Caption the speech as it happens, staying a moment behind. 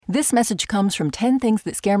This message comes from 10 Things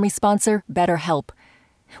That Scare Me sponsor BetterHelp.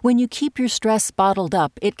 When you keep your stress bottled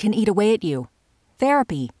up, it can eat away at you.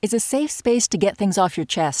 Therapy is a safe space to get things off your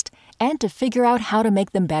chest and to figure out how to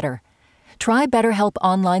make them better. Try BetterHelp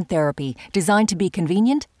Online Therapy, designed to be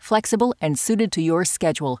convenient, flexible, and suited to your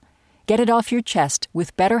schedule. Get it off your chest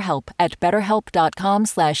with BetterHelp at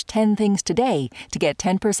betterhelp.com/10things today to get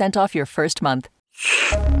 10% off your first month.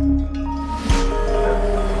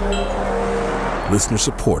 Listener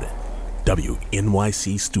supported.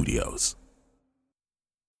 WNYC Studios.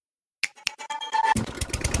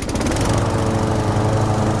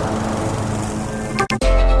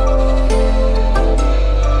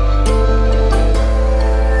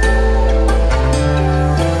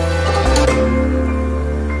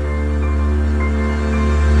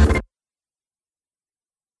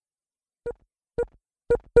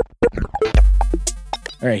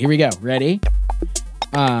 All right, here we go. Ready?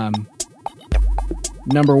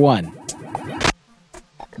 Number 1,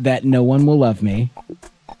 that no one will love me.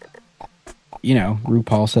 You know,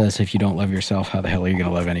 RuPaul says if you don't love yourself, how the hell are you going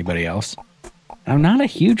to love anybody else? I'm not a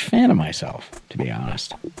huge fan of myself, to be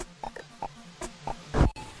honest.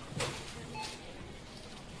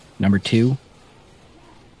 Number 2,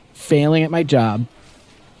 failing at my job.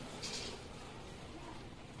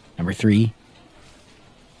 Number 3,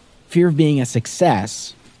 fear of being a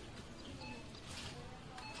success.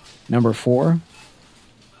 Number 4,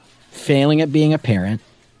 failing at being a parent.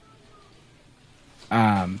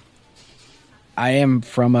 I am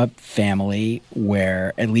from a family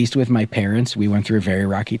where, at least with my parents, we went through a very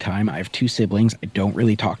rocky time. I have 2 siblings. I don't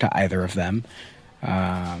really talk to either of them.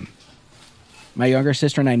 My younger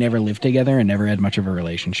sister and I never lived together and never had much of a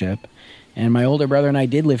relationship. And my older brother and I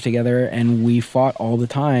did live together, and we fought all the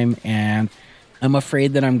time. And I'm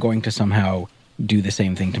afraid that I'm going to somehow do the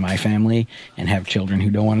same thing to my family and have children who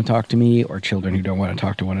don't want to talk to me or children who don't want to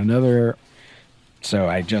talk to one another. So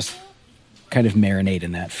I just kind of marinate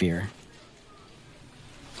in that fear.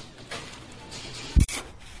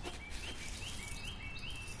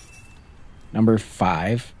 Number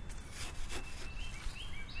 5,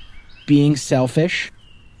 being selfish.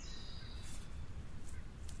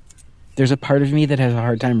 There's a part of me that has a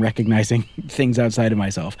hard time recognizing things outside of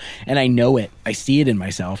myself. And I know it. I see it in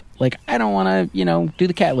myself. Like, I don't want to, do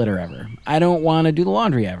the cat litter ever. I don't want to do the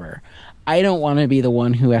laundry ever. I don't want to be the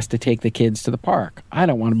one who has to take the kids to the park. I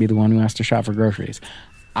don't want to be the one who has to shop for groceries.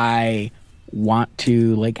 I want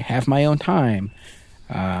to, have my own time.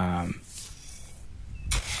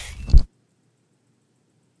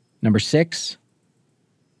 Number 6.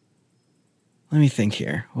 Let me think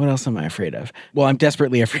here. What else am I afraid of? Well, I'm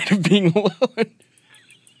desperately afraid of being alone.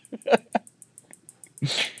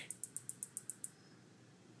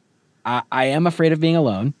 I am afraid of being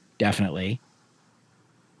alone, definitely.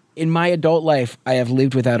 In my adult life, I have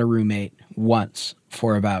lived without a roommate once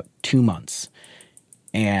for about 2 months,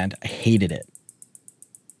 and I hated it.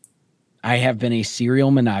 I have been a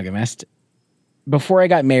serial monogamist. Before I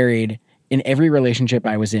got married, in every relationship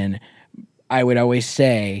I was in, I would always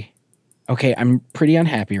say, okay, I'm pretty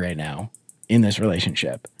unhappy right now in this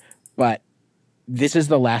relationship, but this is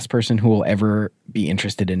the last person who will ever be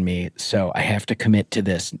interested in me, so I have to commit to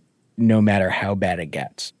this no matter how bad it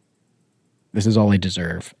gets. This is all I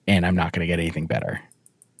deserve, and I'm not going to get anything better.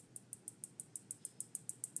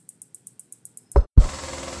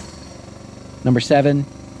 Number 7,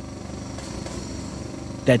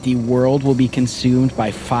 that the world will be consumed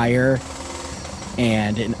by fire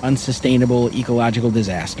and an unsustainable ecological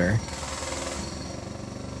disaster.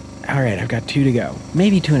 All right, I've got 2 to go.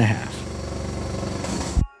 Maybe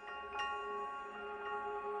 2.5.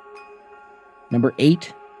 Number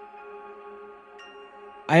 8,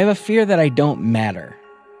 I have a fear that I don't matter.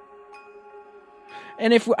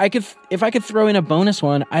 And if I could throw in a bonus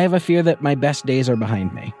one, I have a fear that my best days are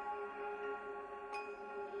behind me.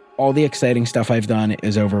 All the exciting stuff I've done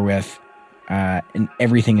is over with, and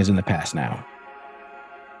everything is in the past now.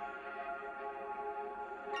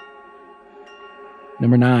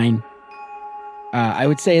 Number 9, I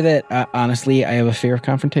would say that, honestly, I have a fear of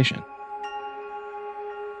confrontation.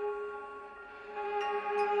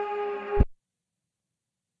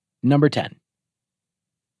 Number 10,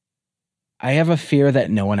 I have a fear that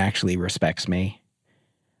no one actually respects me.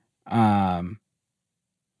 I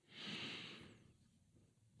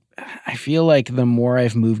feel like the more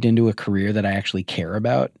I've moved into a career that I actually care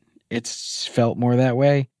about, it's felt more that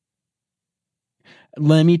way.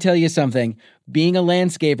 Let me tell you something. Being a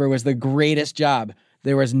landscaper was the greatest job.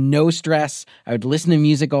 There was no stress. I would listen to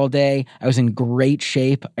music all day. I was in great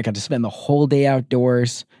shape. I got to spend the whole day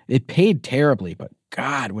outdoors. It paid terribly, but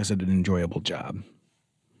God, was it an enjoyable job.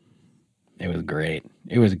 It was great.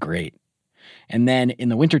 It was great. And then in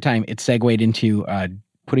the wintertime, it segued into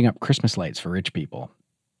putting up Christmas lights for rich people.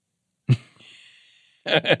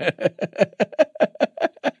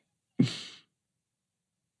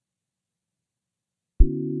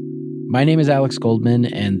 My name is Alex Goldman,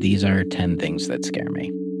 and these are 10 things that scare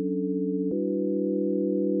me.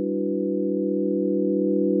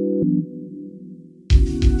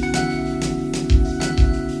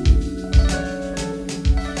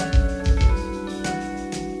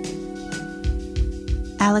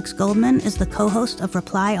 Alex Goldman is the co-host of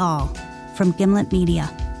Reply All from Gimlet Media.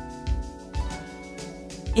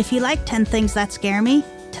 If you like 10 Things That Scare Me,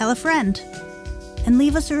 tell a friend and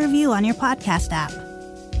leave us a review on your podcast app.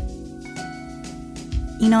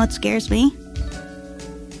 You know what scares me?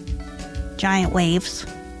 Giant waves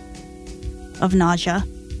of nausea.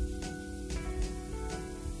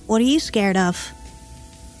 What are you scared of?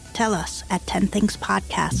 Tell us at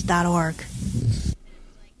 10thingspodcast.org.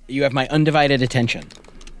 You have my undivided attention.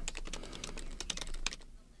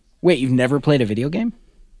 Wait, you've never played a video game?